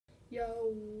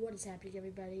Yo, what is happening,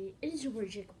 everybody? It is your boy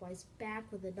Jacod Weiss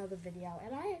back with another video,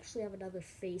 and I actually have another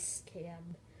face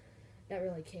cam. Not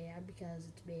really cam because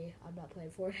it's me. I'm not playing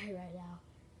Fortnite right now.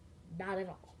 Not at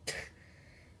all.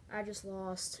 I just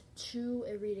lost 2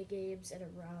 arena games in a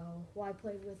row. Well, I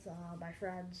played with my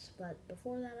friends, but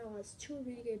before that I lost 2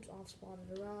 arena games off spawn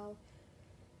in a row.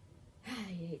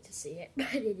 I hate to see it.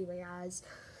 But anyway, guys,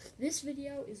 this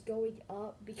video is going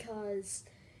up because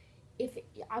if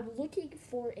I'm looking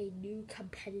for a new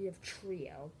competitive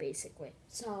trio, basically.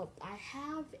 So I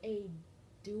have a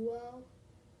duo,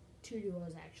 2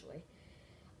 duos actually.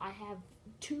 I have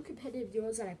 2 competitive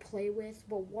duos that I play with,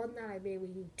 but one that I mainly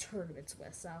do tournaments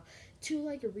with. So 2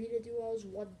 like arena duos,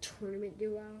 1 tournament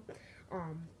duo.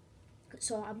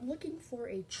 So I'm looking for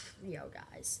a trio,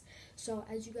 guys. So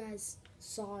as you guys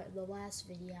saw in the last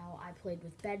video, I played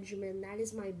with Benjamin. That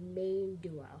is my main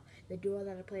duo. The duo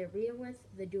that I play arena with,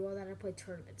 the duo that I play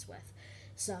tournaments with.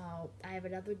 So I have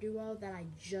another duo that I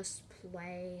just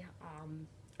play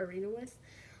arena with.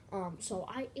 So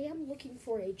I am looking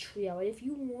for a trio, and if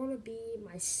you want to be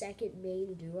my second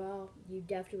main duo, you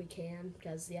definitely can,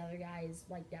 because the other guy is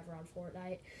like never on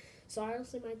Fortnite. So I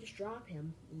honestly might just drop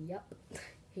him. Yep.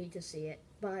 Hate to see it.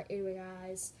 But anyway,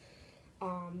 guys,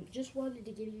 just wanted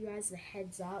to give you guys the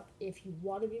heads up. If you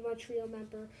want to be my trio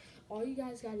member, all you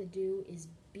guys got to do is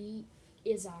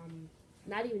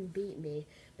not even beat me,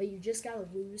 but you just got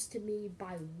to lose to me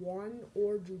by 1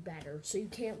 or do better. So you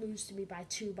can't lose to me by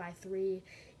 2, by 3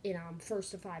 in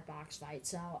first to 5 box fight.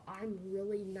 So I'm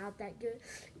really not that good.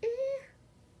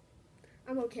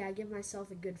 I'm okay. I give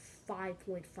myself a good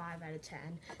 5.5 out of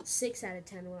 10, 6 out of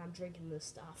 10 when I'm drinking this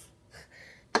stuff.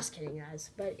 Just kidding, guys.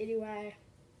 But anyway,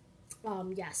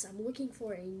 yes, I'm looking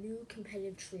for a new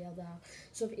competitive trio, though.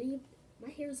 So my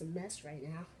hair is a mess right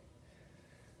now.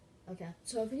 Okay,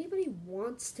 so if anybody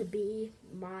wants to be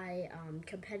my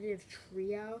competitive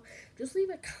trio, just leave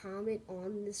a comment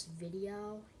on this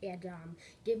video and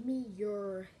give me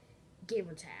your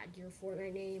gamer tag, your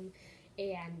Fortnite name,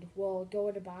 and we'll go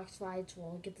into box fights,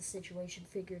 we'll get the situation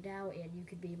figured out, and you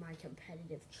could be my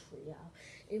competitive trio.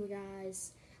 Anyway,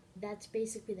 guys, that's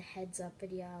basically the heads up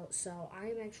video. So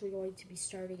I'm actually going to be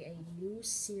starting a new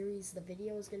series. The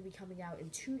video is going to be coming out in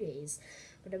 2 days,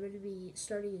 but I'm going to be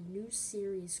starting a new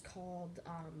series called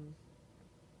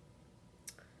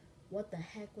what the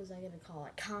heck was I going to call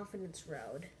it? Confidence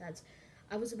Road.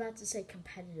 I was about to say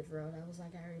competitive road. I was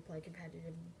like, I already play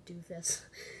competitive doofus.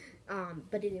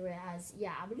 But anyway,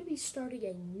 yeah, I'm going to be starting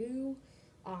a new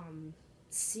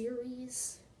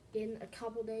series in a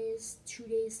couple days, 2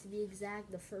 days to be exact.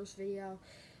 The first video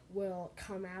will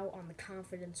come out on the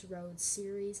Confidence Road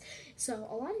series. So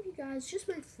a lot of you guys, just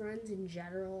my friends in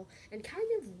general, and kind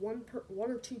of one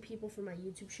or 2 people from my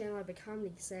YouTube channel have been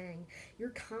commenting saying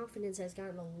your confidence has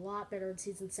gotten a lot better in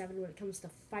Season 7 when it comes to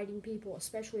fighting people,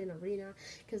 especially in Arena.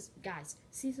 Because, guys,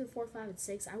 Season 4, 5, and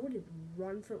 6, I wouldn't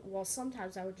run from, well,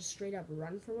 sometimes I would just straight up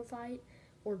run from a fight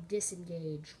or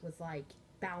disengage with, like,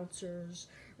 bouncers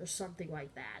or something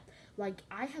like that. Like,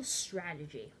 I have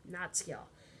strategy, not skill.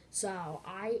 So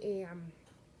I am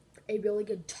a really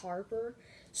good tarper.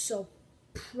 So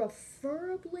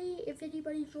preferably, if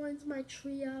anybody joins my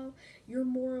trio, you're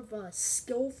more of a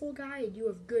skillful guy and you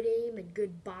have good aim and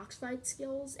good box fight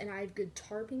skills, and I have good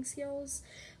tarping skills.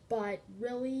 But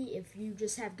really, if you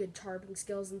just have good tarping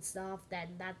skills and stuff, then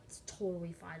that's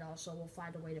totally fine also. We'll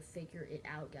find a way to figure it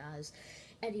out, guys.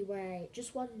 Anyway,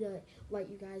 just wanted to let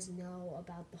you guys know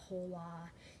about the whole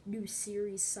new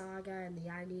series saga and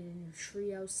the I Need a New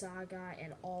Trio saga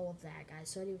and all of that, guys.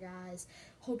 So anyway, guys,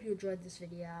 hope you enjoyed this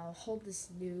video. Hope this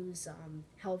news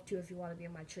helped you if you want to be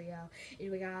in my trio.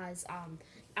 Anyway, guys,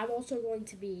 I'm also going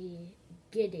to be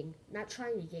getting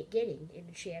in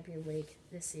the Champion League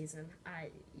this season.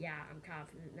 I'm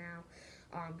confident now,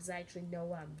 because I actually know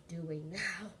what I'm doing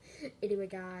now. Anyway,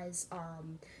 guys,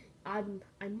 I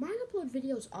might upload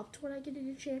videos up to when I get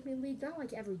into Champion League, not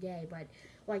like every day, but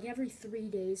like every 3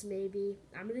 days maybe.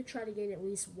 I'm going to try to gain at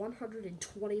least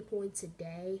 120 points a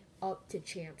day up to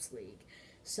Champs League.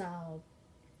 So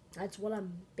that's what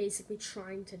I'm basically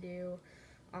trying to do.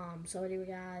 So anyway,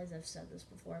 guys, I've said this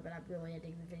before, but I'm really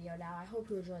ending the video now. I hope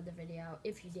you enjoyed the video.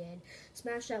 If you did,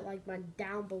 smash that like button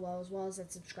down below as well as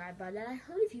that subscribe button. And I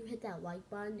heard if you hit that like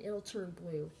button, it'll turn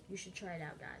blue. You should try it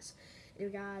out, guys.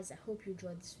 Anyway, guys, I hope you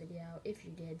enjoyed this video. If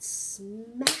you did,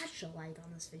 smash a like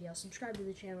on this video. Subscribe to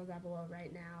the channel down below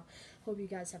right now. Hope you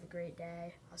guys have a great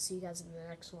day. I'll see you guys in the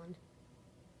next one.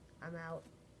 I'm out.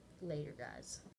 Later, guys.